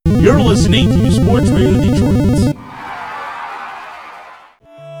You're listening to Sports Radio Detroit.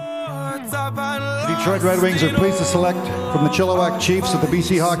 Detroit Red Wings are pleased to select from the Chilliwack Chiefs of the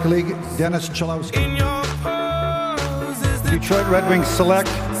BC Hockey League, Dennis Chalowski. Detroit Red Wings select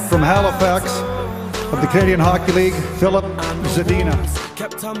from Halifax of the Canadian Hockey League, Philip Zadina.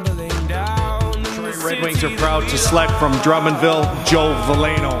 Detroit Red Wings are proud to select from Drummondville, Joe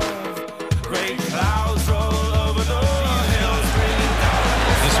Valeno.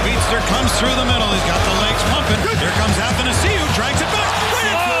 The speedster comes through the middle. He's got the legs pumping. Here comes Athanasiou, drags it back.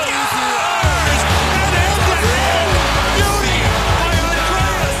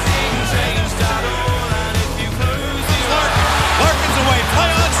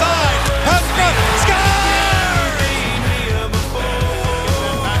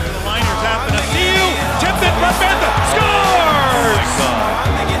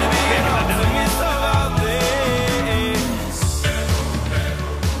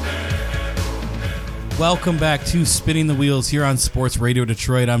 Welcome back to Spinning the Wheels here on Sports Radio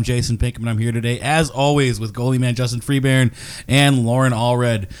Detroit. I'm Jason Pinkham, and I'm here today, as always, with goalieman Justin Freebairn and Lauren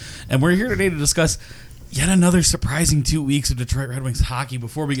Allred. And we're here today to discuss yet another surprising 2 weeks of Detroit Red Wings hockey.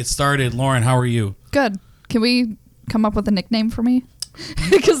 Before we get started, Lauren, how are you? Good. Can we come up with a nickname for me?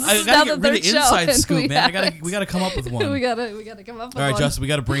 Because I gotta get rid of inside scoop, man. We gotta come up with one. we gotta come up with one. All right, Justin, we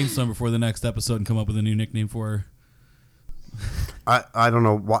gotta brainstorm before the next episode and come up with a new nickname for her. I don't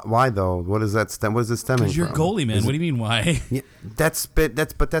know why though. What is that stem? What is it stemming from? Because you're goalie, man. What do you mean why? Yeah, that's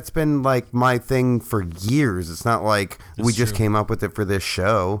been like my thing for years. It's not like we just came up with it for this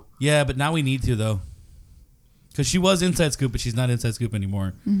show. Yeah, but now we need to though. Because she was inside scoop, but she's not inside scoop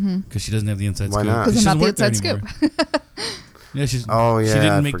anymore. Because she doesn't have the inside scoop. Why not? Because I'm not the inside scoop. Yeah, she I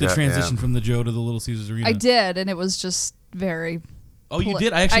didn't make the forgot, transition from the Joe to the Little Caesars Arena. I did, and it was just very... Oh, you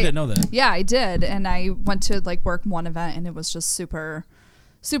did? I actually didn't know that. Yeah, I did, and I went to work one event, and it was just super,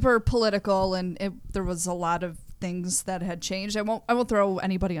 super political, and there was a lot of things that had changed. I won't throw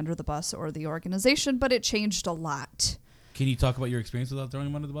anybody under the bus or the organization, but it changed a lot. Can you talk about your experience without throwing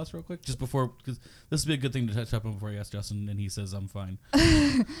him under the bus real quick? Just before, because this would be a good thing to touch up on before I ask Justin, and he says I'm fine.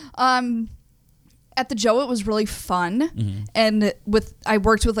 At the Joe, it was really fun, and I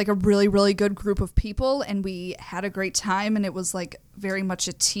worked with a really, really good group of people, and we had a great time, and it was very much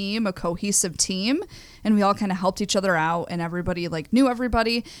a team, a cohesive team, and we all kind of helped each other out, and everybody knew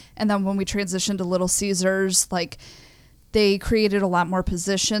everybody. And then when we transitioned to Little Caesars, they created a lot more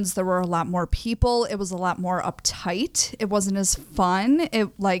positions. There were a lot more people. It was a lot more uptight. It wasn't as fun.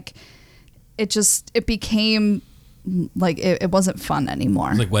 It became it wasn't fun anymore.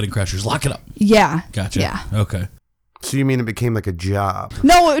 It was like Wedding Crashers. Lock it up. Yeah. Gotcha. Yeah. Okay. So you mean it became like a job?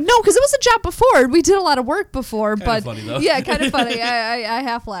 No, because it was a job before. We did a lot of work before, Kinda funny, though. Yeah, kind of funny. I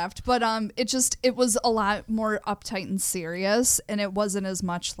half laughed, but it was a lot more uptight and serious, and it wasn't as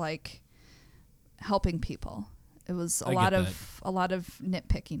much helping people. It was a lot of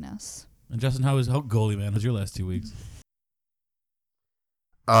nitpickiness. And Justin, how goalie, man? Was your last 2 weeks?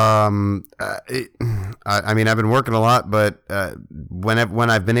 I mean, I've been working a lot, but when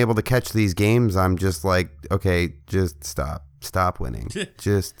I've been able to catch these games, I'm just okay, just stop winning,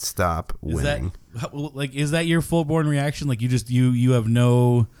 just stop winning. Is that your full-born reaction? You have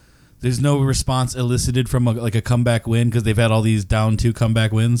there's no response elicited from a comeback win because they've had all these down 2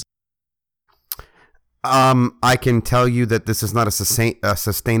 comeback wins. I can tell you that this is not a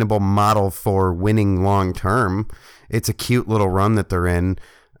sustainable model for winning long term. It's a cute little run that they're in,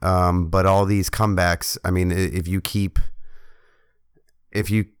 but all these comebacks. I mean, if you keep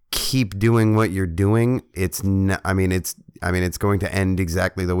doing what you're doing, it's going to end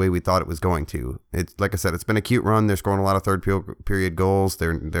exactly the way we thought it was going to. It's like I said, it's been a cute run. They're scoring a lot of third period goals.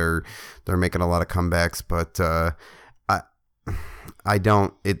 They're making a lot of comebacks, but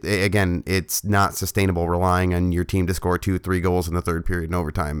it's not sustainable relying on your team to score 2-3 goals in the third period in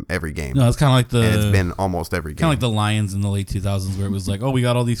overtime every game. No, it's kind of like and it's been almost every game. Kind of like the Lions in the late 2000s where it was we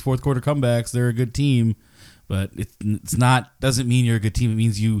got all these fourth quarter comebacks. They're a good team, but it's not, doesn't mean you're a good team. It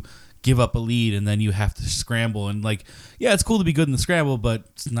means you give up a lead and then you have to scramble. And it's cool to be good in the scramble, but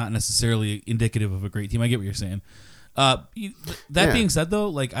it's not necessarily indicative of a great team. I get what you're saying. Being said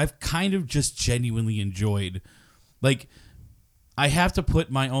though, I've kind of just genuinely enjoyed, I have to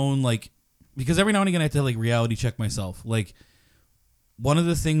put my own, because every now and again I have to, reality check myself. One of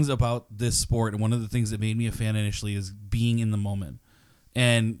the things about this sport and one of the things that made me a fan initially is being in the moment.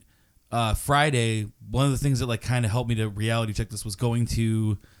 And Friday, one of the things that, kind of helped me to reality check this was going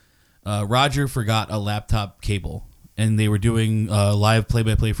to, Roger forgot a laptop cable. And they were doing live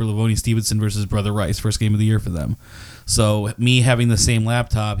play-by-play for Livonia Stevenson versus Brother Rice, first game of the year for them. So me having the same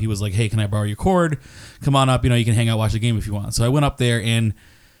laptop, he was like, hey, can I borrow your cord? Come on up, you can hang out, watch the game if you want. So I went up there, and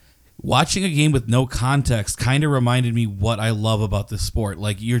watching a game with no context kind of reminded me what I love about this sport.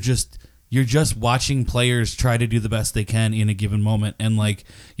 Like you're just watching players try to do the best they can in a given moment, and like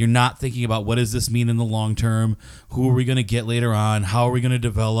you're not thinking about what does this mean in the long term, who are we going to get later on, how are we going to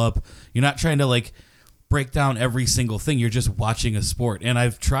develop. You're not trying to like break down every single thing. You're just watching a sport, and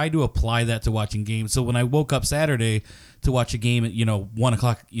I've tried to apply that to watching games. So when I woke up Saturday to watch a game at 1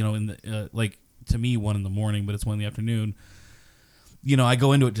 o'clock, in the like to me 1 in the morning, but it's 1 in the afternoon. I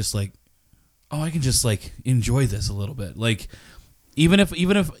go into it just like, oh, I can just like enjoy this a little bit. Like even if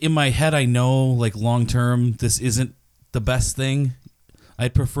in my head I know like long term this isn't the best thing,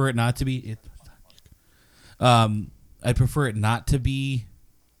 I'd prefer it not to be. I'd prefer it not to be.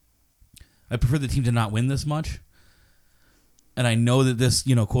 I prefer the team to not win this much. And I know that this,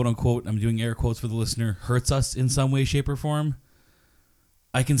 quote unquote, I'm doing air quotes for the listener, hurts us in some way, shape, or form.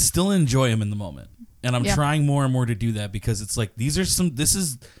 I can still enjoy them in the moment. And I'm trying more and more to do that because it's like, these are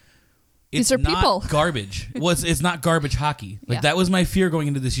not people. Garbage. Well, it's not garbage hockey. Like that was my fear going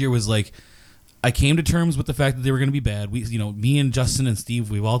into this year was like, I came to terms with the fact that they were going to be bad. We, me and Justin and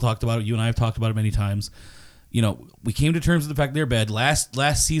Steve, we've all talked about it. You and I have talked about it many times. We came to terms with the fact they're bad.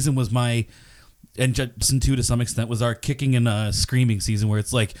 Last season was my, and Justin too, to some extent, was our kicking and screaming season where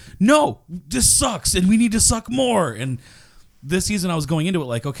it's like, no, this sucks and we need to suck more. And this season I was going into it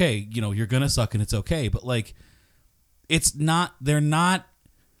like, okay, you're going to suck and it's okay. But like, they're not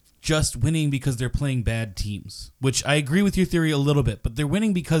just winning because they're playing bad teams, which I agree with your theory a little bit, but they're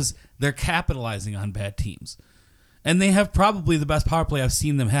winning because they're capitalizing on bad teams. And they have probably the best power play I've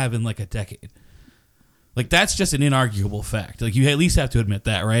seen them have in like a decade. Like, that's just an inarguable fact. Like, you at least have to admit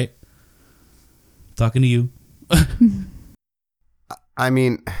that, right? Talking to you. I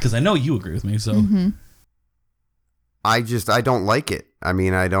mean... Because I know you agree with me, so... Mm-hmm. I don't like it. I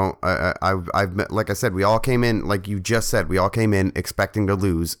mean, I've like I said, we all came in, like you just said, we all came in expecting to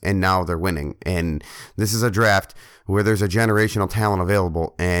lose, and now they're winning. And this is a draft where there's a generational talent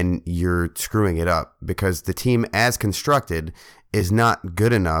available, and you're screwing it up because the team as constructed is not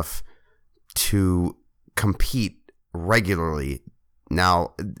good enough to compete regularly.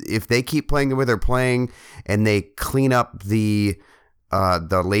 Now, if they keep playing the way they're playing and they clean up the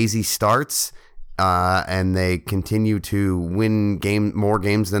lazy starts, and they continue to win more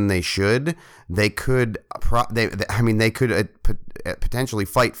games than they should, they could potentially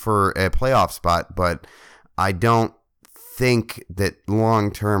fight for a playoff spot, but I don't think that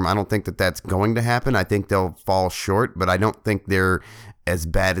long term, I don't think that that's going to happen. I think they'll fall short, but I don't think they're as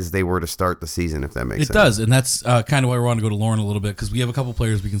bad as they were to start the season, if that makes sense. It does, and that's kind of why we want to go to Lauren a little bit, because we have a couple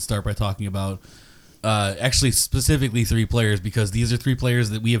players we can start by talking about. Actually, specifically 3 players, because these are 3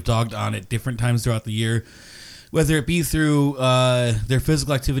 players that we have dogged on at different times throughout the year, whether it be through their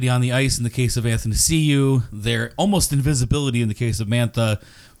physical activity on the ice in the case of Anthony Ciu, their almost invisibility in the case of Mantha,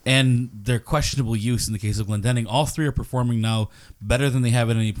 and their questionable use in the case of Goaltending. All 3 are performing now better than they have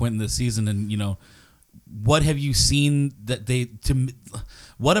at any point in this season, and what have you seen that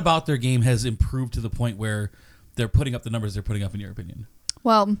what about their game has improved to the point where they're putting up the numbers they're putting up, in your opinion?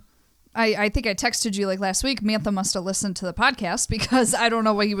 Well, I think I texted you like last week. Mantha must have listened to the podcast because I don't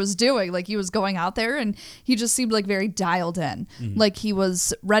know what he was doing. Like, he was going out there and he just seemed like very dialed in. Mm-hmm. Like, he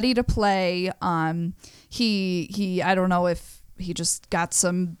was ready to play. He I don't know if he just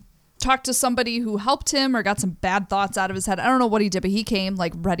talked to somebody who helped him or got some bad thoughts out of his head. I don't know what he did, but he came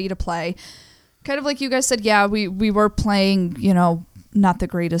like ready to play. Kind of like you guys said, yeah, we were playing, not the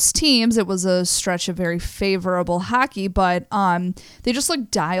greatest teams. It was a stretch of very favorable hockey, but they just looked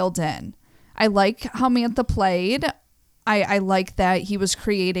dialed in. I like how Mantha played. I like that he was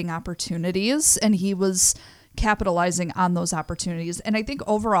creating opportunities and he was capitalizing on those opportunities. And I think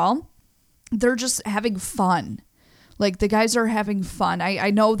overall, they're just having fun. Like, the guys are having fun.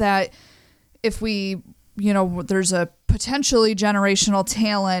 I know that if we, there's a potentially generational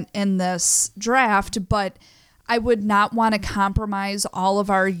talent in this draft, but I would not want to compromise all of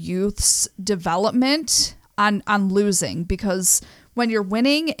our youth's development on losing, because when you're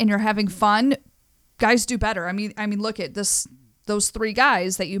winning and you're having fun, guys do better. I mean, look at this. Those 3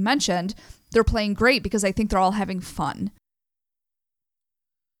 guys that you mentioned, they're playing great because I think they're all having fun.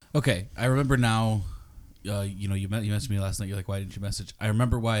 Okay, I remember now. You messaged me last night. You're like, why didn't you message? I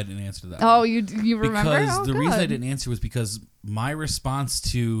remember why I didn't answer that. Oh, you remember? Because the good. reason I didn't answer was because my response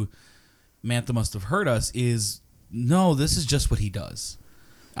to Mantha must have hurt us is, no, this is just what he does.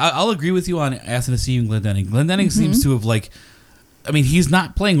 I'll agree with you on Athanasiu and Goaltending. Goaltending seems to have he's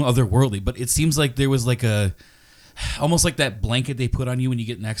not playing otherworldly, but it seems like there was like almost like that blanket they put on you when you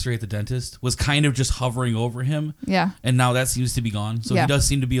get an x-ray at the dentist was kind of just hovering over him. Yeah. And now that seems to be gone. So he does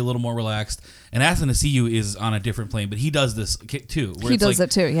seem to be a little more relaxed. And Athanasiou is on a different plane, but he does this too. He does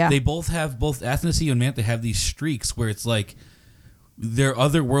it too, yeah. They both Athanasiou and Mantha have these streaks where it's like they're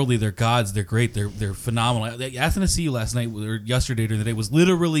otherworldly, they're gods, they're great, they're phenomenal. Athanasiou last night or yesterday during the day was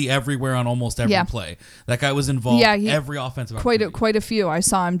literally everywhere on almost every play. That guy was involved every offensive opportunity. Quite a few. I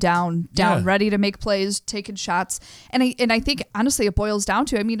saw him down, ready to make plays, taking shots. And I think honestly it boils down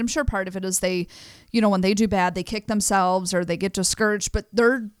to, I mean, I'm sure part of it is they, when they do bad, they kick themselves or they get discouraged, but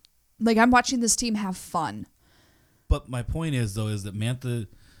they're like, I'm watching this team have fun. But my point is though, is that Mantha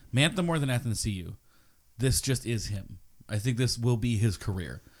more than Athanasiou, this just is him. I think this will be his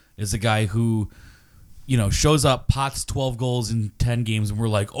career. Is a guy who, shows up, pots 12 goals in 10 games, and we're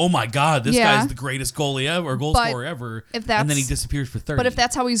like, oh my God, this guy's the greatest goalie ever, or goal scorer ever. And then he disappears for 30. But if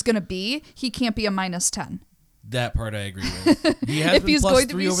that's how he's going to be, he can't be a -10. That part I agree with. He has been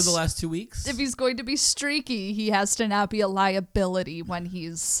 +3 over the last 2 weeks. If he's going to be streaky, he has to not be a liability when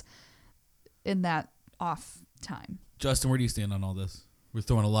he's in that off time. Justin, where do you stand on all this? We're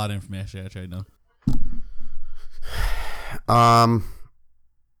throwing a lot of information at you, I know. I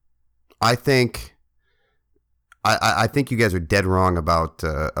think you guys are dead wrong about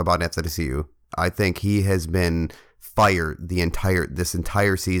Athanasiou. I think he has been fired this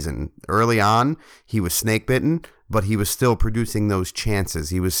entire season. Early on, he was snake bitten, but he was still producing those chances.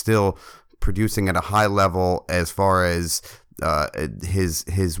 He was still producing at a high level as far as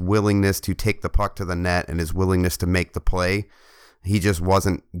his willingness to take the puck to the net and his willingness to make the play. He just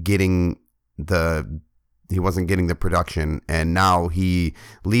wasn't getting the production, and now he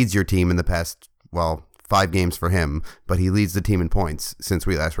leads your team in the past 5 games for him, but he leads the team in points since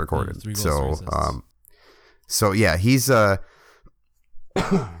we last recorded. So yeah, he's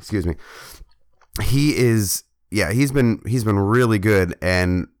excuse me. He's been really good,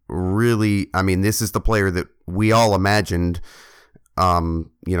 and really, I mean, this is the player that we all imagined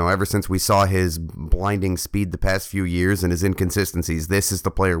ever since we saw his blinding speed the past few years and his inconsistencies. This is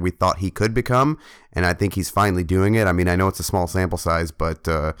the player we thought he could become, and I think he's finally doing it. I mean, I know it's a small sample size, but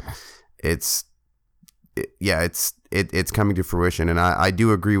it's coming to fruition, and I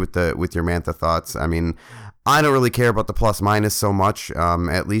do agree with your Mantha thoughts. I mean, I don't really care about the plus minus so much.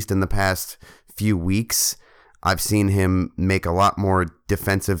 At least in the past few weeks, I've seen him make a lot more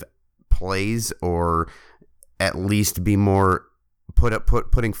defensive plays, or at least be more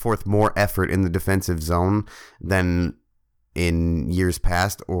putting forth more effort in the defensive zone than in years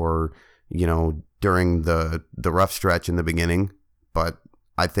past, or during the rough stretch in the beginning. But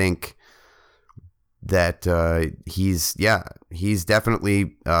I think that he's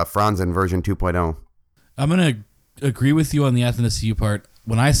definitely Franzen version 2.0. I'm gonna agree with you on the Athanasiou part.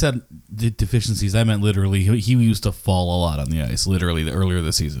 When I said the deficiencies, I meant literally he used to fall a lot on the ice, literally earlier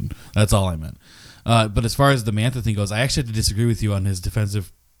this season. That's all I meant. But as far as the Mantha thing goes, I actually have to disagree with you on his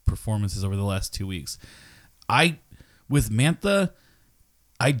defensive performances over the last 2 weeks. With Mantha,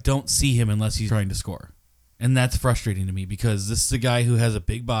 I don't see him unless he's trying to score. And that's frustrating to me, because this is a guy who has a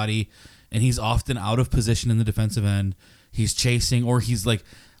big body, and he's often out of position in the defensive end. He's chasing, or he's like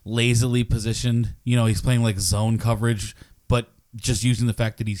lazily positioned. He's playing like zone coverage, but just using the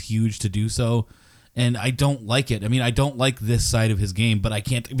fact that he's huge to do so. And I don't like it. I mean, I don't like this side of his game, but I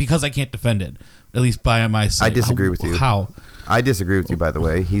can't defend it, at least by my side. I disagree with you. How? I disagree with you, by the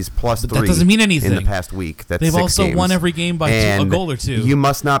way. He's +3. That doesn't mean anything. In the past week. That's They've 6 also games. won every game by a goal or two. You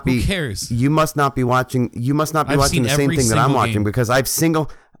must not be. Who cares? You must not be watching. You must not be watching the same thing that I'm watching, because I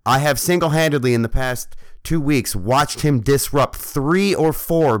have single-handedly in the past 2 weeks watched him disrupt 3 or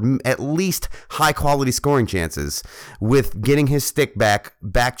 4 at least high-quality scoring chances with getting his stick back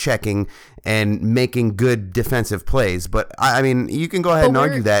checking, and making good defensive plays. But I mean, you can go ahead and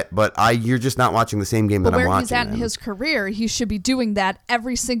argue that, but you're just not watching the same game that I'm watching. Where he's at in his career, he should be doing that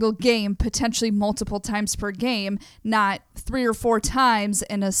every single game, potentially multiple times per game, not 3 or 4 times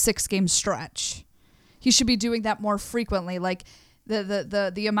in a 6-game stretch. He should be doing that more frequently, like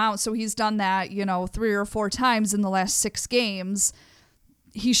the amount. So he's done that, 3 or 4 times in the last 6 games.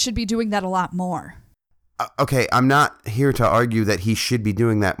 He should be doing that a lot more. Okay, I'm not here to argue that he should be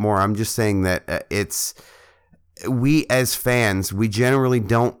doing that more. I'm just saying that we as fans, we generally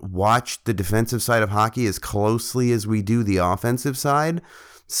don't watch the defensive side of hockey as closely as we do the offensive side.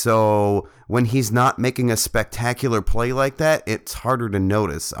 So when he's not making a spectacular play like that, it's harder to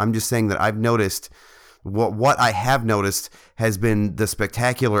notice. I'm just saying that I've noticed what I have noticed has been the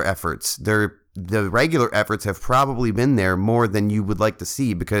spectacular efforts. The regular efforts have probably been there more than you would like to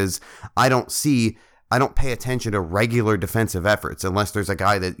see, because I don't pay attention to regular defensive efforts unless there's a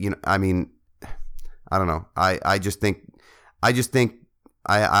guy that, I don't know. I just think I just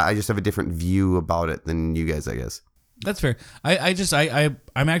have a different view about it than you guys, I guess. That's fair.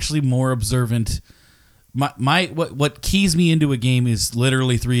 I'm actually more observant. What keys me into a game is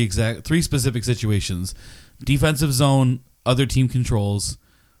literally three specific situations: defensive zone, other team controls,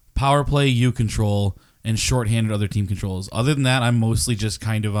 power play, you control, and shorthanded other team controls. Other than that, I'm mostly just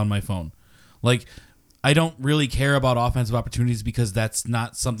kind of on my phone. Like, I don't really care about offensive opportunities because that's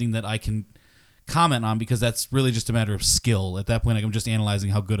not something that I can comment on, because that's really just a matter of skill. At that point, I'm just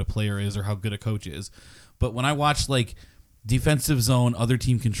analyzing how good a player is or how good a coach is. But when I watch like defensive zone, other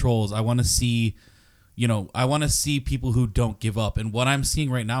team controls, I want to see, people who don't give up. And what I'm seeing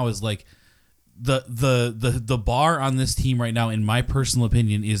right now is like the bar on this team right now, in my personal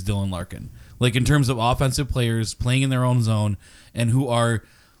opinion, is Dylan Larkin. Like, in terms of offensive players playing in their own zone and who are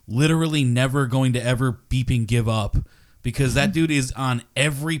literally never going to ever beeping give up, because that dude is on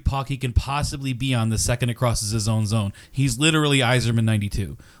every puck he can possibly be on the second it crosses his own zone. He's literally Yzerman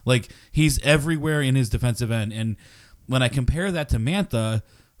 92. Like, he's everywhere in his defensive end. And when I compare that to Mantha,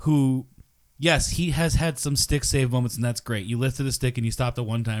 who, yes, he has had some stick save moments, and that's great. You lifted a stick and you stopped a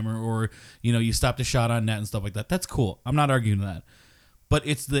one-timer, or, you stopped a shot on net and stuff like that. That's cool. I'm not arguing that. But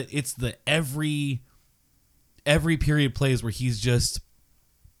it's the every period plays where he's just,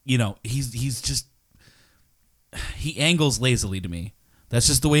 he angles lazily to me. That's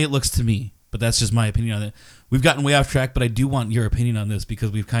just the way it looks to me. But that's just my opinion on it. We've gotten way off track, but I do want your opinion on this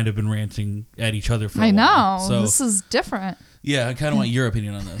because we've kind of been ranting at each other for a while. I know. So, this is different. Yeah, I kind of want your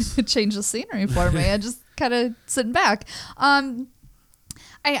opinion on this. Change the scenery for me. I just kind of sitting back. I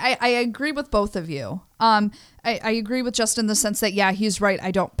agree with both of you. I agree with Justin in the sense that, yeah, he's right.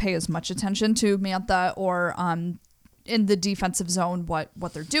 I don't pay as much attention to Mantha or in the defensive zone what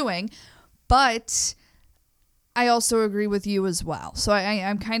they're doing. But I also agree with you as well. So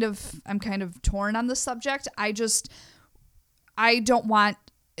I'm kind of torn on the subject. I don't want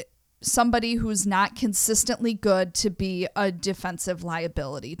somebody who's not consistently good to be a defensive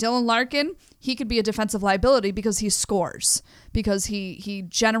liability. Dylan Larkin, he could be a defensive liability because he scores, because he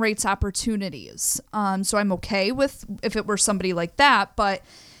generates opportunities. So I'm okay with if it were somebody like that, but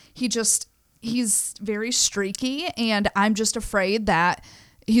he's very streaky, and I'm just afraid that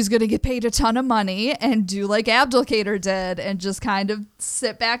he's going to get paid a ton of money and do like Abdelkader did and just kind of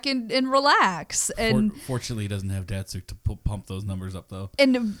sit back and relax. And fortunately, he doesn't have Datsuk to pump those numbers up, though.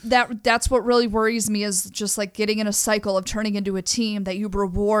 And that's what really worries me, is just like getting in a cycle of turning into a team that you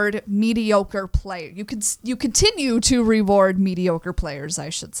reward mediocre play. You continue to reward mediocre players, I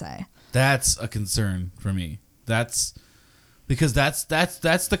should say. That's a concern for me. That's because that's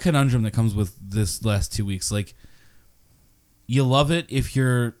the conundrum that comes with this last 2 weeks. Like, you love it if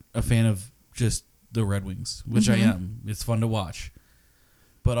you're a fan of just the Red Wings, which I am. It's fun to watch.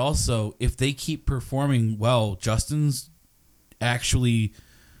 But also, if they keep performing well, Justin's actually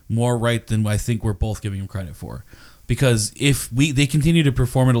more right than I think we're both giving him credit for. Because if they continue to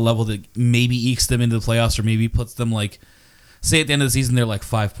perform at a level that maybe ekes them into the playoffs, or maybe puts them, like, say at the end of the season they're like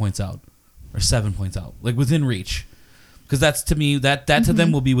 5 points out or 7 points out, like within reach. Because that's, to me, that to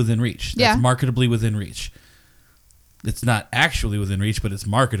them will be within reach. That's marketably within reach. It's not actually within reach, but it's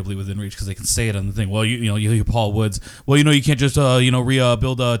marketably within reach because they can say it on the thing. Well, you Paul Woods. Well, you can't just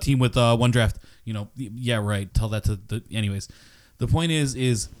rebuild a team with one draft. Yeah, right. Tell that to the. Anyways, the point is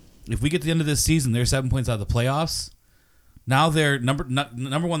if we get to the end of this season, they're 7 points out of the playoffs. Now they're number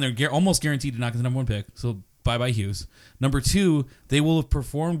one. They're almost guaranteed to knock the number one pick. So bye Hughes. Number two, they will have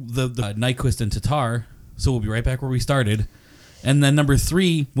performed the Nyquist and Tatar. So we'll be right back where we started. And then number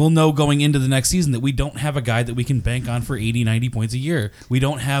three, we'll know going into the next season that we don't have a guy that we can bank on for 80, 90 points a year. We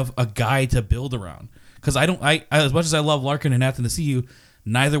don't have a guy to build around. Because I as much as I love Larkin and Athanasiou,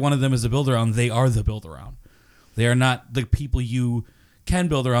 neither one of them is a build around. They are the build around. They are not the people you can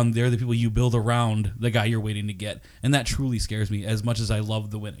build around. They're the people you build around the guy you're waiting to get. And that truly scares me as much as I love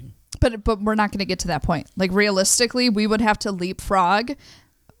the winning. But we're not going to get to that point. Like, realistically, we would have to leapfrog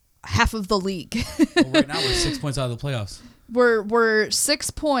half of the league. Well, right now we're 6 points out of the playoffs. We're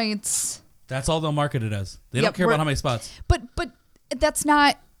 6 points. That's all they'll market it as. They don't care about how many spots. But that's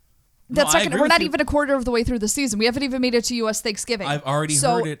not. We're not even a quarter of the way through the season. We haven't even made it to U.S. Thanksgiving. I've already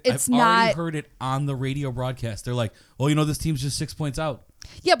heard it. I've already heard it on the radio broadcast. They're like, "Well, this team's just 6 points out."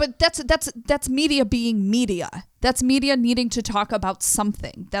 Yeah, but that's media being media. That's media needing to talk about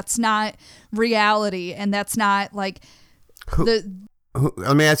something. That's not reality, and that's not like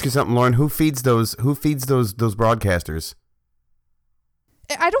let me ask you something, Lauren. Who feeds those broadcasters?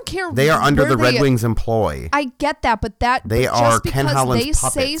 I don't care. They are under the Red Wings employ. I get that, but they are Ken Holland's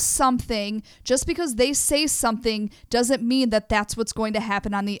puppets. Just because they say something doesn't mean that that's what's going to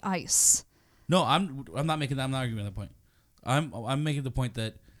happen on the ice. No, I'm not making that. I'm not arguing that point. I'm making the point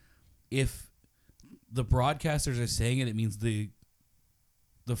that if the broadcasters are saying it, it means the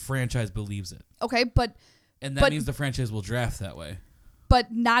franchise believes it. Okay, and that means the franchise will draft that way.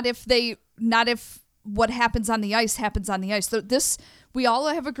 But not if what happens on the ice happens on the ice. We all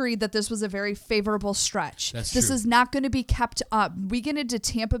have agreed that this was a very favorable stretch. This is not going to be kept up. We get into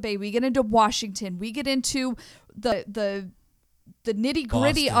Tampa Bay, we get into Washington, we get into the nitty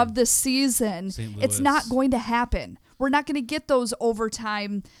gritty of the season. It's not going to happen. We're not going to get those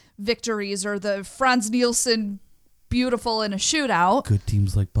overtime victories or the Franz Nielsen beautiful in a shootout. Good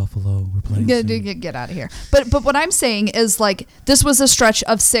teams like Buffalo were playing. Get out of here. But what I'm saying is, like, this was a stretch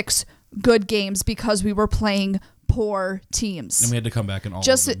of 6 good games because we were playing poor teams. And we had to come back and all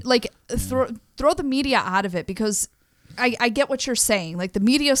just of them. like throw the media out of it, because I get what you're saying. Like, the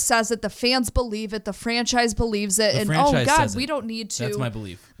media says it, the fans believe it, the franchise believes it, and oh God, we don't need to. That's my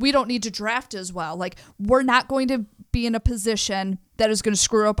belief. We don't need to draft as well. Like, we're not going to be in a position that is going to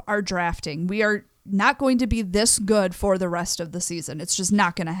screw up our drafting. We are not going to be this good for the rest of the season. It's just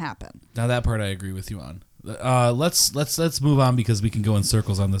not going to happen. Now that part I agree with you on. Let's move on, because we can go in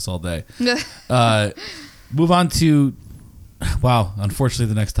circles on this all day. Move on to, wow, unfortunately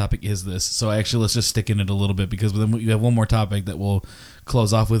the next topic is this. So actually let's just stick in it a little bit, because then we have one more topic that we'll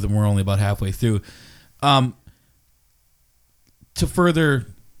close off with, and we're only about halfway through. To further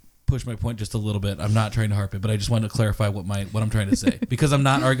push my point just a little bit, I'm not trying to harp it, but I just wanted to clarify what I'm trying to say, because I'm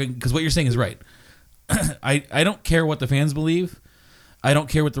not arguing, because what you're saying is right. I don't care what the fans believe. I don't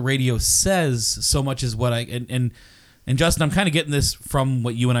care what the radio says so much as what and Justin, I'm kind of getting this from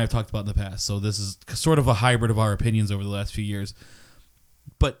what you and I have talked about in the past. So this is sort of a hybrid of our opinions over the last few years.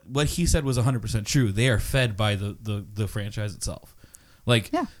 But what he said was 100% true. They are fed by the franchise itself.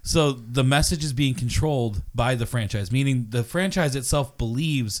 So the message is being controlled by the franchise, meaning the franchise itself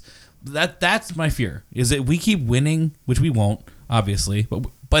believes that's my fear, is that we keep winning, which we won't, obviously,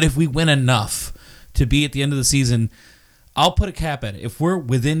 but if we win enough to be at the end of the season, I'll put a cap at it. If we're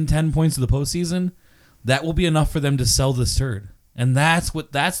within 10 points of the postseason, that will be enough for them to sell this turd. And that's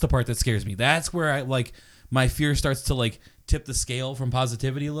the part that scares me. That's where my fear starts to tip the scale from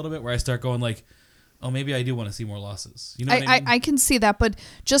positivity a little bit, where I start going oh, maybe I do want to see more losses. You know what I mean? I can see that, but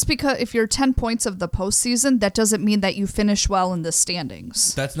just because if you're 10 points of the postseason, that doesn't mean that you finish well in the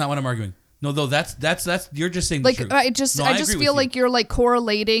standings. That's not what I'm arguing. No, though that's you're just saying the truth. I just feel like you're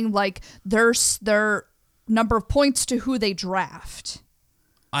correlating their number of points to who they draft.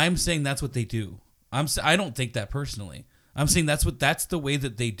 I'm saying that's what they do. I don't think that personally. I'm saying that's the way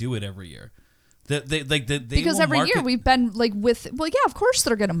that they do it every year. Because every year we've been of course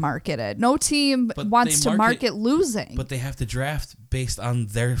they're going to market it. No team wants to market losing. But they have to draft based on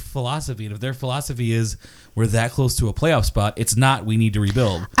their philosophy. And if their philosophy is we're that close to a playoff spot, it's not, we need to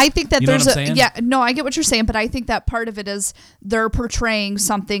rebuild. I think that I get what you're saying, but I think that part of it is they're portraying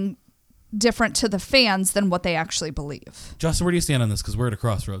something different to the fans than what they actually believe. Justin, where do you stand on this? Because we're at a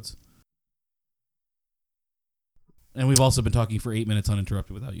crossroads. And we've also been talking for 8 minutes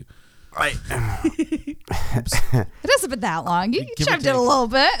uninterrupted without you. It hasn't been that long. You checked it a little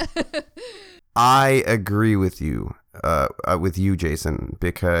bit. I agree with you, Jason,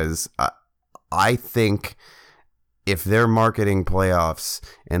 because I think if they're marketing playoffs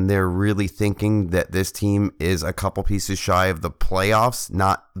and they're really thinking that this team is a couple pieces shy of the playoffs,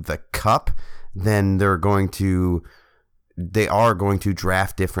 not the cup, then they are going to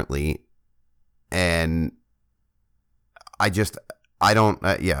draft differently. And I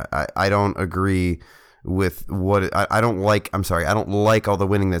don't agree with what I don't like. I'm sorry. I don't like all the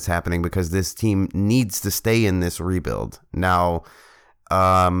winning that's happening, because this team needs to stay in this rebuild. Now,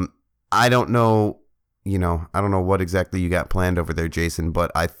 I don't know what exactly you got planned over there, Jason,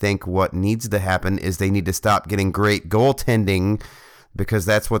 but I think what needs to happen is they need to stop getting great goaltending, because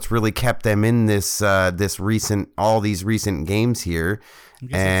that's what's really kept them in all these recent games here. I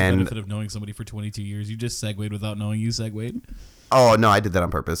guess that's the benefit of knowing somebody for 22 years. You just segued without knowing you segued. Oh, no, I did that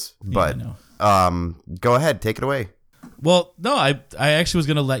on purpose. But go ahead, take it away. Well, no, I actually was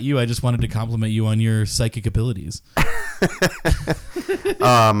going to let you. I just wanted to compliment you on your psychic abilities.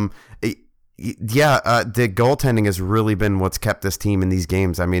 The goaltending has really been what's kept this team in these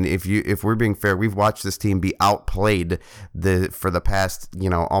games. I mean, if we're being fair, we've watched this team be outplayed for the past,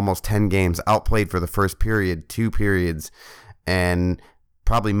 almost 10 games, outplayed for the first period, 2 periods, and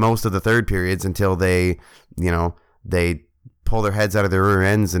probably most of the third periods until they pull their heads out of their rear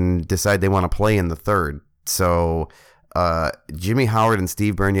ends and decide they want to play in the third. So Jimmy Howard and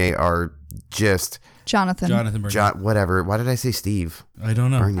Steve Bernier are just... Jonathan Bernier. Whatever. Why did I say Steve? I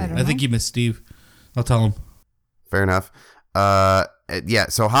don't know. I think you missed Steve. I'll tell him. Fair enough.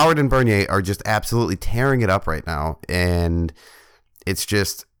 So Howard and Bernier are just absolutely tearing it up right now, and it's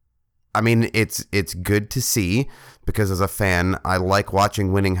just, I mean, it's good to see, because as a fan, I like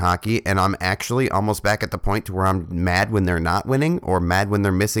watching winning hockey, and I'm actually almost back at the point to where I'm mad when they're not winning, or mad when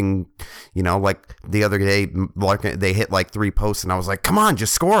they're missing. Like the other day, they hit like 3 posts, and I was like, come on,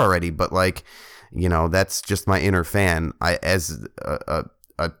 just score already. But like, that's just my inner fan.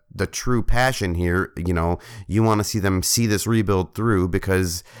 The true passion here, you want to see them see this rebuild through,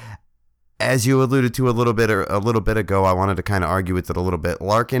 because as you alluded to a little bit ago, I wanted to kind of argue with it a little bit.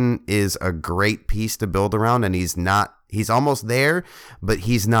 Larkin is a great piece to build around, and he's almost there, but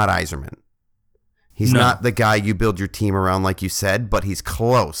he's not Yzerman. He's not the guy you build your team around, like you said, but he's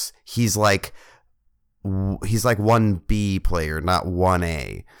close. He's like 1B player, not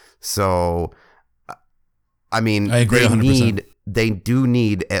 1A. So, I mean, I agree 100%. They do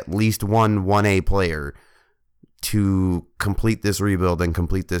need at least one 1A player to complete this rebuild and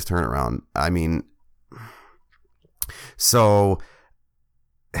complete this turnaround. I mean, so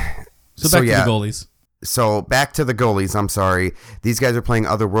back to the goalies. So back to the goalies. I'm sorry. These guys are playing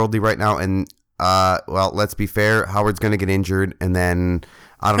otherworldly right now, and let's be fair. Howard's going to get injured, and then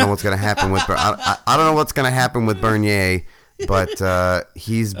I don't know what's going to happen with I don't know what's going to happen with Bernier, but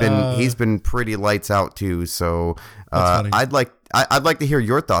he's been pretty lights out too. So I'd like to hear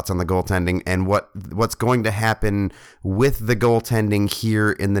your thoughts on the goaltending and what's going to happen with the goaltending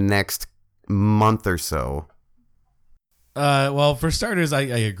here in the next month or so. Well, for starters, I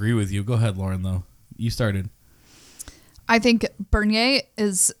agree with you. Go ahead, Lauren, though. You started. I think Bernier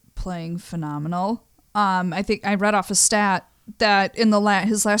is playing phenomenal. I think I read off a stat that in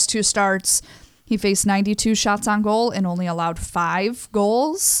his last 2 starts, he faced 92 shots on goal and only allowed 5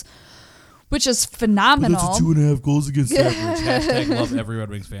 goals, which is phenomenal. But it's 2.5 goals against average. Hashtag love every Red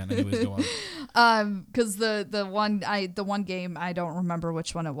Wings fan. Anyways, go on. Because the one game, I don't remember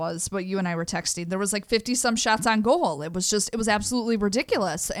which one it was, but you and I were texting. There was like 50 some shots on goal. It was absolutely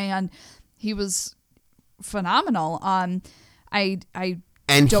ridiculous, and he was phenomenal.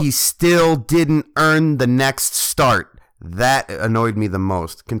 He still didn't earn the next start. That annoyed me the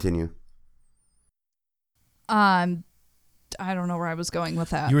most. Continue. I don't know where I was going with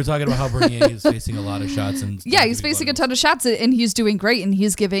that. You were talking about how Bernier is facing a lot of shots. And yeah, he's facing a ton of shots, and he's doing great, and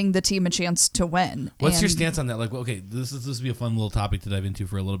he's giving the team a chance to win. What's your stance on that? Like, okay, this will be a fun little topic to dive into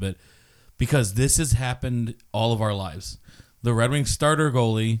for a little bit, because this has happened all of our lives. The Red Wings starting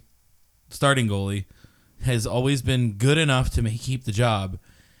goalie, has always been good enough to keep the job,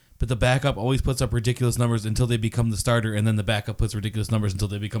 but the backup always puts up ridiculous numbers until they become the starter, and then the backup puts ridiculous numbers until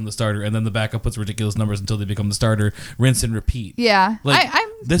they become the starter, and then the backup puts ridiculous numbers until they become the starter. Rinse and repeat. Yeah.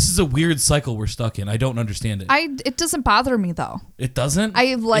 This is a weird cycle we're stuck in. I don't understand it. It doesn't bother me, though. It doesn't?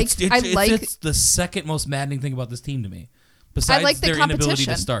 It's the second most maddening thing about this team to me. Besides their inability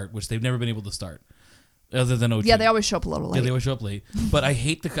to start, which they've never been able to start. Other than OT. Yeah, they always show up a little late. Yeah, they always show up late. But I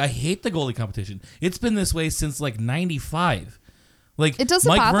hate the goalie competition. It's been this way since like 95. Like, it doesn't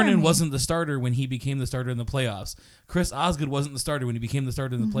Mike bother Vernon me. wasn't the starter when he became the starter in the playoffs. Chris Osgood wasn't the starter when he became the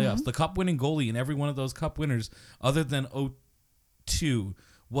starter in the playoffs. The cup-winning goalie in every one of those cup winners, other than 02,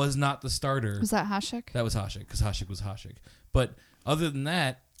 was not the starter. Was that Hasek? That was Hasek, because Hasek was Hasek. But other than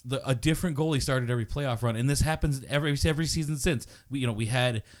that, a different goalie started every playoff run, and this happens every season since. We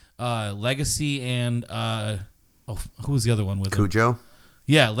had Legacy and who was the other one with Cujo? him?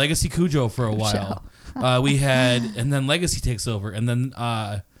 Yeah, Legacy Cujo for a while. We had, and then Legacy takes over, and then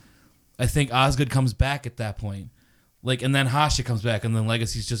I think Osgood comes back at that point. And then Hasek comes back, and then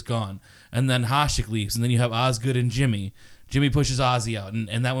Legacy's just gone. And then Hasek leaves, and then you have Osgood and Jimmy. Jimmy pushes Ozzy out,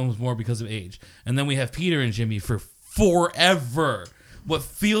 and that one was more because of age. And then we have Peter and Jimmy for forever. What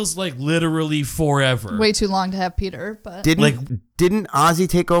feels like literally forever. Way too long to have Peter, but Didn't Ozzy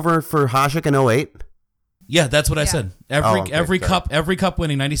take over for Hasek in 08? Yeah, that's what I said. Every sorry. cup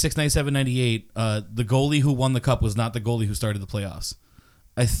winning, 96, 97, 98, the goalie who won the cup was not the goalie who started the playoffs.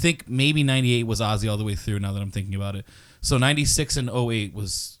 I think maybe 98 was Ozzy all the way through, now that I'm thinking about it. So 96 and 08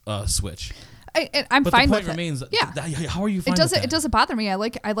 was Switch. I'm but fine the point with remains, it. Yeah. How are you fine with that? It doesn't bother me. I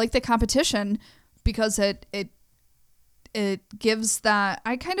like the competition because it gives that.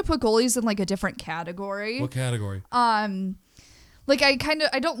 I kind of put goalies in like a different category. What category? I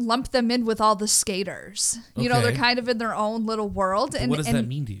don't lump them in with all the skaters. You know, they're kind of in their own little world. But what does that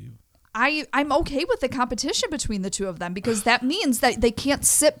mean to you? I'm okay with the competition between the two of them because that means that they can't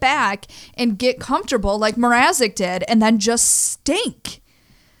sit back and get comfortable like Mrazek did and then just stink.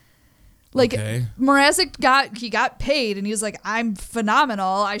 Mrazek got paid and he was like, I'm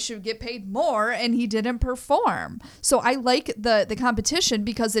phenomenal. I should get paid more. And he didn't perform. So I like the competition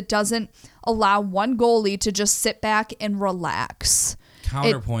because it doesn't allow one goalie to just sit back and relax.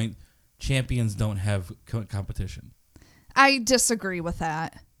 Counterpoint, champions don't have competition. I disagree with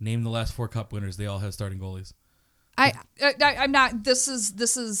that. Name the last 4 cup winners. They all have starting goalies. I'm not. This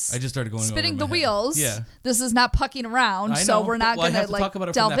is. I just started going spinning over the my wheels. head. Yeah. This is not pucking around. So we're not going to talk about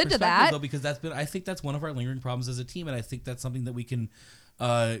it delve from that into that though, because I think that's one of our lingering problems as a team, and I think that's something that we can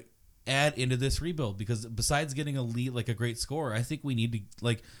add into this rebuild. Because besides getting a lead, like a great scorer, I think we need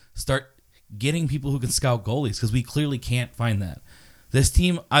to start getting people who can scout goalies, because we clearly can't find that. This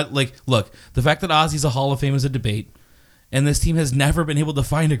team, look, the fact that Ozzy's a Hall of Fame is a debate. And this team has never been able to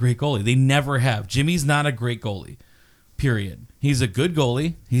find a great goalie. They never have. Jimmy's not a great goalie, period. He's a good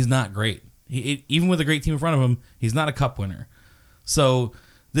goalie. He's not great. Even with a great team in front of him, he's not a cup winner. So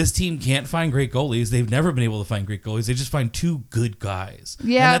this team can't find great goalies. They've never been able to find great goalies. They just find 2 good guys.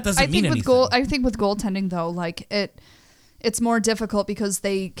 Yeah, and that doesn't mean anything. I think with goaltending, though, it's more difficult because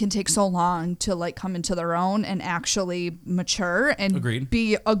they can take so long to come into their own and actually mature and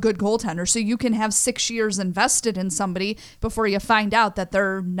be a good goaltender. So you can have 6 years invested in somebody before you find out that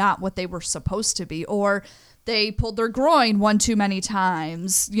they're not what they were supposed to be, or they pulled their groin one too many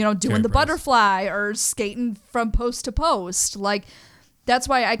times, doing the butterfly or skating from post to post. That's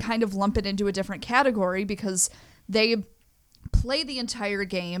why I kind of lump it into a different category, because they play the entire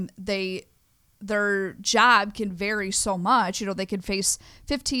game. Their job can vary so much. They can face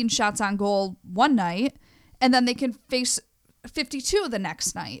 15 shots on goal one night, and then they can face 52 the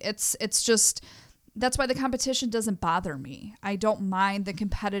next night. It's just, that's why the competition doesn't bother me. I don't mind the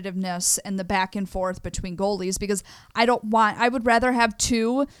competitiveness and the back and forth between goalies, because I would rather have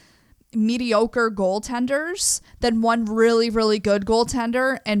 2 mediocre goaltenders than one really, really good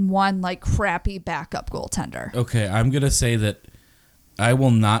goaltender and one crappy backup goaltender. Okay, I'm going to say that I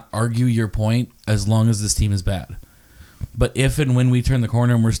will not argue your point as long as this team is bad. But if and when we turn the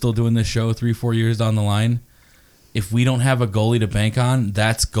corner and we're still doing this show 3-4 years down the line, if we don't have a goalie to bank on,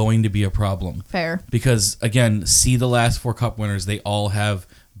 that's going to be a problem. Fair. Because, again, see the last 4 cup winners. They all have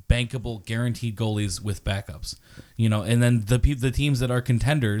bankable, guaranteed goalies with backups. And then the teams that are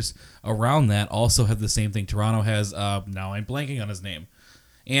contenders around that also have the same thing. Toronto has, now I'm blanking on his name,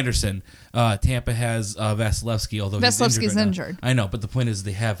 Anderson. Tampa has Vasilevsky, although Vasilevsky's he's injured. I know, but the point is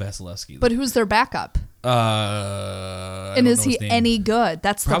they have Vasilevsky. But who's their backup? And is he any good?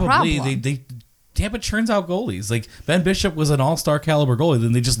 That's probably the problem. They Tampa churns out goalies. Ben Bishop was an all-star caliber goalie,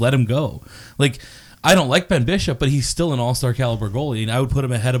 then they just let him go. I don't like Ben Bishop, but he's still an all-star caliber goalie, and I would put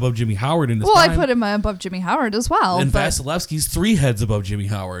him a head above Jimmy Howard in his prime. I put him above Jimmy Howard as well. And Vasilevsky's 3 heads above Jimmy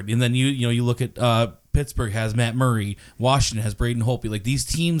Howard. And then you look at Pittsburgh has Matt Murray, Washington has Braden Holtby. These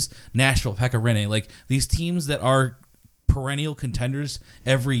teams, Nashville, Pekka Rinne, these teams that are perennial contenders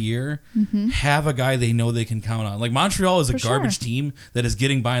every year have a guy they know they can count on. Montreal is a garbage team that is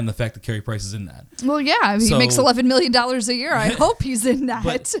getting by on the fact that Carey Price is in that. Well, yeah, he makes $11 million a year. I hope he's in that.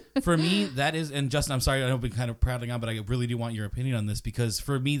 But for me, that is, and Justin, I'm sorry, I know I've been kind of prattling on, but I really do want your opinion on this, because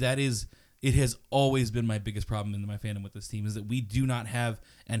for me, it has always been my biggest problem in my fandom with this team, is that we do not have,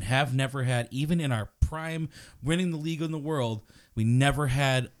 and have never had, even in our prime, winning the league in the world, we never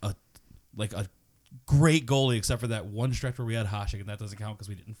had a great goalie, except for that one stretch where we had Hasek, and that doesn't count because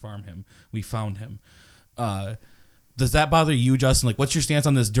we didn't farm him. We found him. Does that bother you, Justin? What's your stance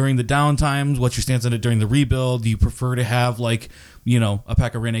on this during the downtimes? What's your stance on it during the rebuild? Do you prefer to have a Pekka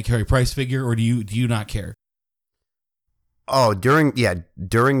Rinne, Carey Price figure, or do you not care? Oh, during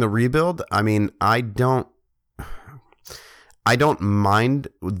the rebuild, I mean, I don't mind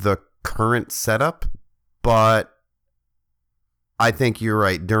the current setup, but I think you're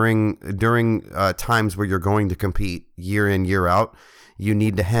right. During times where you're going to compete year in, year out, you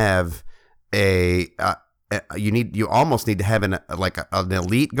need to have you almost need to have an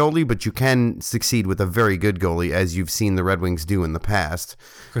elite goalie, but you can succeed with a very good goalie, as you've seen the Red Wings do in the past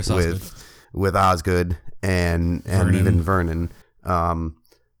with Osgood and even Vernon.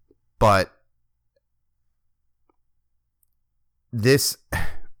 But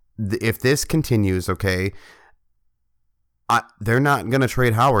if this continues, okay, they're not going to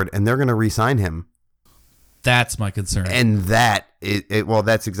trade Howard, and they're going to re-sign him. That's my concern. And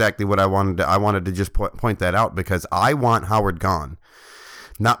that's exactly what I wanted to. I wanted to just point that out, because I want Howard gone.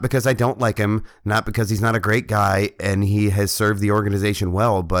 Not because I don't like him, not because he's not a great guy and he has served the organization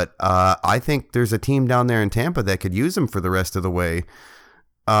well, but I think there's a team down there in Tampa that could use him for the rest of the way.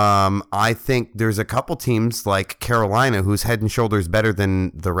 I think there's a couple teams like Carolina, who's head and shoulders better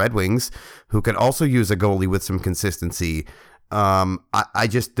than the Red Wings, who could also use a goalie with some consistency.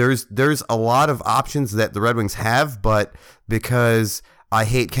 There's a lot of options that the Red Wings have, but because I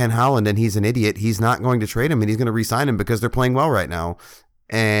hate Ken Holland and he's an idiot, he's not going to trade him, and he's going to re-sign him because they're playing well right now.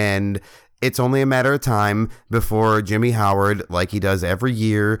 And it's only a matter of time before Jimmy Howard, like he does every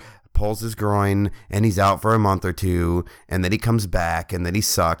year, pulls his groin and he's out for a month or two, and then he comes back and then he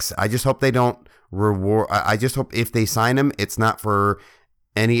sucks. I just hope they don't reward. I just hope if they sign him, it's not for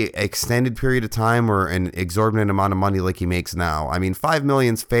any extended period of time or an exorbitant amount of money like he makes now. I mean, $5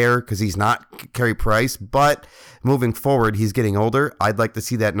 million's fair because he's not Carey Price, but moving forward, he's getting older. I'd like to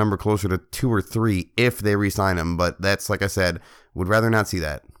see that number closer to 2 or 3 if they re-sign him, but that's, like I said, would rather not see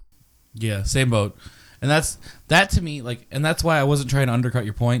that. Yeah, same boat. And that to me, like, and that's why I wasn't trying to undercut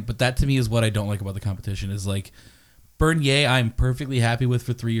your point, but that to me is what I don't like about the competition is like Bernier, I'm perfectly happy with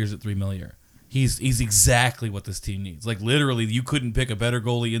for 3 years at $3 million. He's exactly what this team needs. Like literally, you couldn't pick a better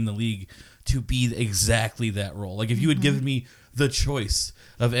goalie in the league to be exactly that role. Like if you had given me the choice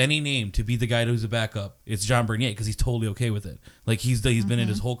of any name to be the guy who's a backup, it's John Bernier because he's totally okay with it. Like he's been in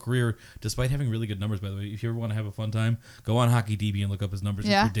his whole career, despite having really good numbers. By the way, if you ever want to have a fun time, go on HockeyDB and look up his numbers.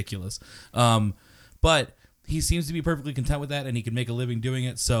 Yeah. It's ridiculous. But he seems to be perfectly content with that, and he can make a living doing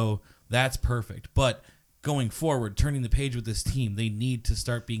it. So that's perfect. But going forward, turning the page with this team, they need to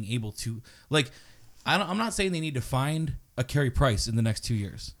start being able to, like, I'm not saying they need to find a Carey Price in the next 2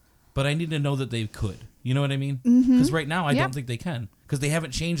 years, but I need to know that they could. You know what I mean? Because right now I don't think they can because they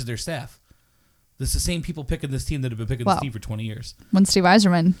haven't changed their staff. It's the same people picking this team that have been picking this team for 20 years. When Steve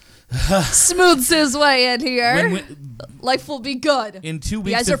Yzerman smooths his way in here, life will be good. In 2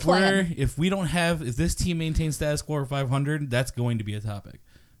 weeks, if this team maintains status quo or 500, that's going to be a topic.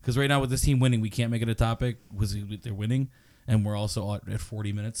 Because right now with this team winning, we can't make it a topic. They're winning, and we're also at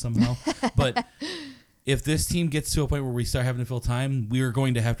 40 minutes somehow. But if this team gets to a point where we start having to fill time, we are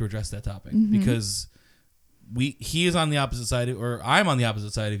going to have to address that topic because he is on the opposite side, or I'm on the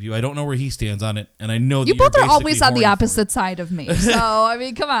opposite side of you. I don't know where he stands on it, and I know that you both are always on the opposite side of me. So I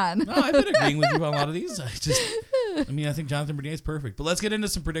mean, come on. No, I've been agreeing with you on a lot of these. I think Jonathan Bernier is perfect. But let's get into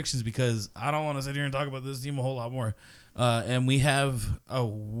some predictions because I don't want to sit here and talk about this team a whole lot more. And we have a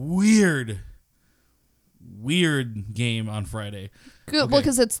weird game on Friday. Good, okay. Well,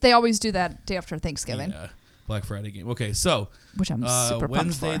 because they always do that day after Thanksgiving. Yeah, Black Friday game. Okay, so which I'm super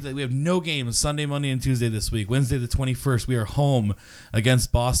pumped for. Wednesday, we have no games Sunday, Monday, and Tuesday this week. Wednesday the 21st, we are home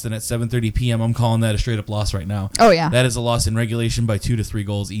against Boston at 7:30 p.m. I'm calling that a straight up loss right now. Oh yeah, that is a loss in regulation by 2 to 3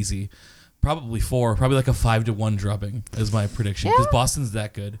 goals, easy. Probably 4, probably like a 5-1 drubbing is my prediction because Boston's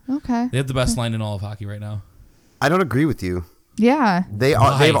that good. Okay, they have the best line in all of hockey right now. I don't agree with you. Yeah, they've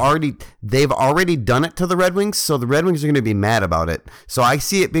already done it to the Red Wings, so the Red Wings are going to be mad about it. So I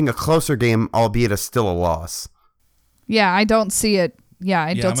see it being a closer game, albeit still a loss. Yeah, I don't see it. Yeah,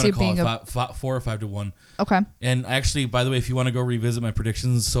 I don't see it being a 4 or 5-1. Okay. And actually, by the way, if you want to go revisit my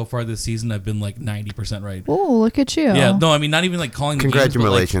predictions so far this season, I've been like 90% right. Oh, look at you. Yeah, no, I mean not even like calling the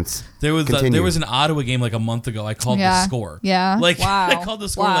congratulations. Games, but like, there was an Ottawa game like a month ago. I called the score. Yeah. Like wow. I called the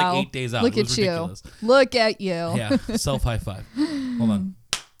score like 8 days out. Look it was at ridiculous. you. Look at you. Yeah, self high five. Hold on.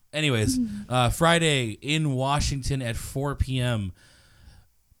 Anyways, Friday in Washington at 4 p.m.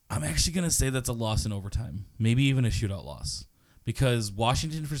 I'm actually gonna say that's a loss in overtime, maybe even a shootout loss. Because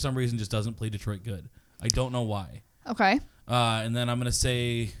Washington, for some reason, just doesn't play Detroit good. I don't know why. Okay. And then I'm going to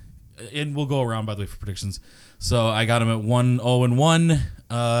say, and we'll go around, by the way, for predictions. So I got him at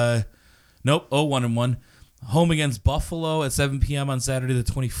 1-0-1. Nope, 0-1-1. Home against Buffalo at 7 p.m. on Saturday the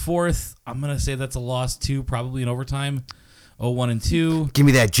 24th. I'm going to say that's a loss, too, probably in overtime. 0-1-2. Give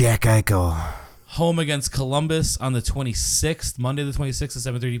me that Jack Eichel. Home against Columbus on the 26th, Monday the 26th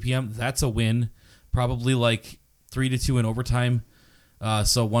at 7:30 p.m. That's a win. Probably like 3-2 in overtime.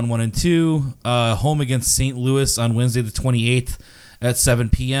 So 1-1-2. Home against St. Louis on Wednesday the 28th at 7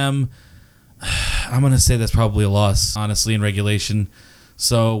 p.m. I'm going to say that's probably a loss, honestly, in regulation.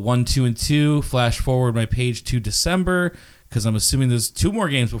 So 1-2-2. Flash forward my page to December because I'm assuming there's 2 more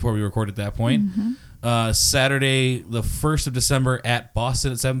games before we record at that point. Saturday the 1st of December at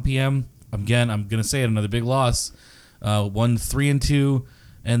Boston at 7 p.m. Again, I'm going to say it, another big loss. 1-3-2.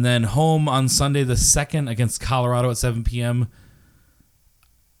 And then home on Sunday the 2nd against Colorado at 7 p.m.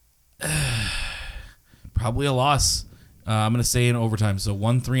 Probably a loss. I'm going to say in overtime. So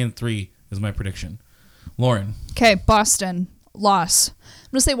 1-3-3 is my prediction. Lauren. Okay, Boston, loss.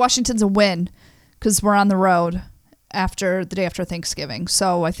 I'm going to say Washington's a win because we're on the road the day after Thanksgiving.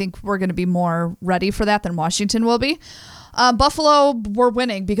 So I think we're going to be more ready for that than Washington will be. Buffalo, we're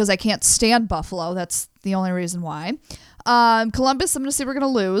winning because I can't stand Buffalo. That's the only reason why. Columbus, I'm going to say we're going to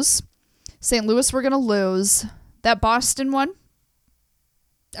lose. St. Louis, we're going to lose. That Boston one,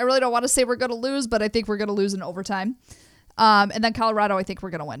 I really don't want to say we're going to lose, but I think we're going to lose in overtime. And then Colorado, I think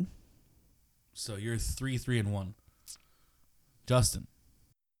we're going to win. So you're 3-3-1. Justin.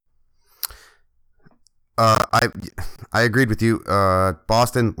 I agreed with you.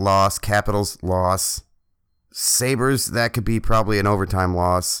 Boston loss, Capitals loss, Sabres, that could be probably an overtime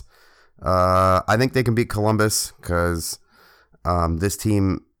loss. I think they can beat Columbus because this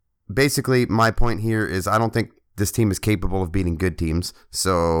team, basically my point here is I don't think this team is capable of beating good teams.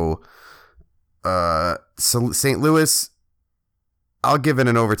 So St. Louis, I'll give it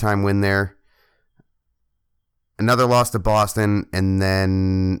an overtime win there. Another loss to Boston, and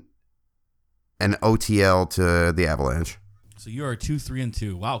then an OTL to the Avalanche. So you are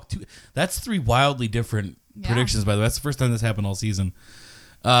 2-3-2. Wow, that's 3 wildly different predictions. By the way, that's the first time this happened all season.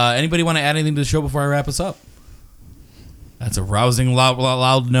 Anybody want to add anything to the show before I wrap us up? That's a rousing,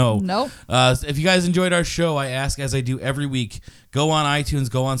 loud no. Nope. If you guys enjoyed our show, I ask, as I do every week, go on iTunes,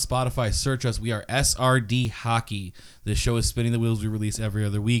 go on Spotify, search us. We are SRD Hockey. This show is Spinning the Wheels. We release every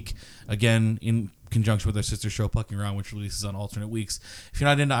other week. Again, in conjunction with our sister show, Pucking Around, which releases on alternate weeks. If you're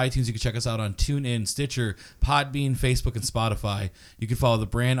not into iTunes, you can check us out on TuneIn, Stitcher, Podbean, Facebook, and Spotify. You can follow the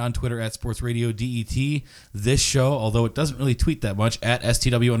brand on Twitter at SportsRadioDET. This show, although it doesn't really tweet that much, at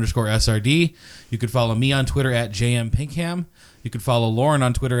STW_SRD. You can follow me on Twitter at JMPinkham. You can follow Lauren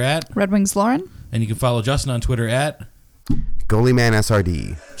on Twitter at Red Wings Lauren. And you can follow Justin on Twitter at Goalieman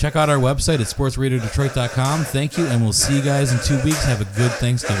SRD. Check out our website at sportsradiodetroit.com. Thank you, and we'll see you guys in 2 weeks. Have a good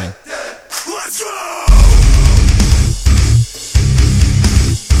Thanksgiving. Let's go!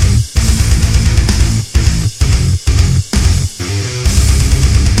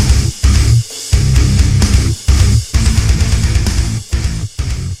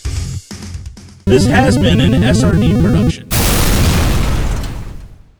 This has been an SRD production.